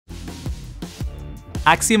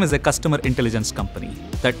Acxiom is a customer intelligence company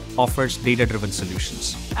that offers data-driven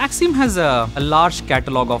solutions. Acxiom has a large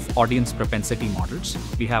catalog of audience propensity models.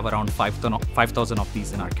 We have around 5,000 of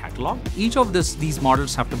these in our catalog. Each of these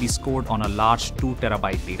models have to be scored on a large 2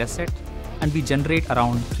 terabyte dataset, and we generate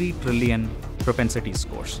around 3 trillion propensity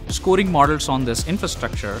scores. Scoring models on this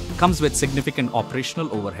infrastructure comes with significant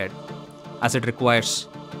operational overhead, as it requires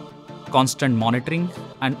constant monitoring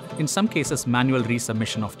and in some cases manual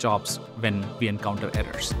resubmission of jobs when we encounter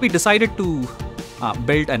errors. We decided to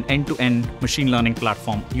build an end-to-end machine learning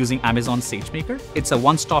platform using Amazon SageMaker. It's a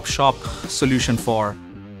one-stop shop solution for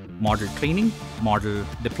model training, model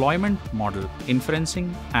deployment, model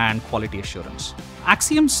inferencing, and quality assurance.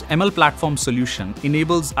 Acxiom's ML platform solution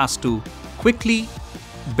enables us to quickly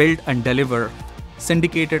build and deliver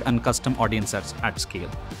syndicated and custom audiences at scale,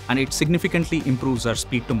 and it significantly improves our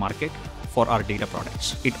speed to market for our data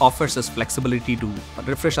products. It offers us flexibility to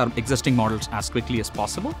refresh our existing models as quickly as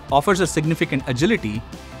possible, offers us significant agility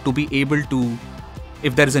to be able to,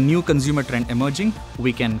 if there is a new consumer trend emerging,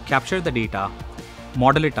 we can capture the data,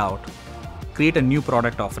 model it out, create a new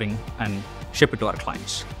product offering, and ship it to our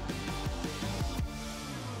clients.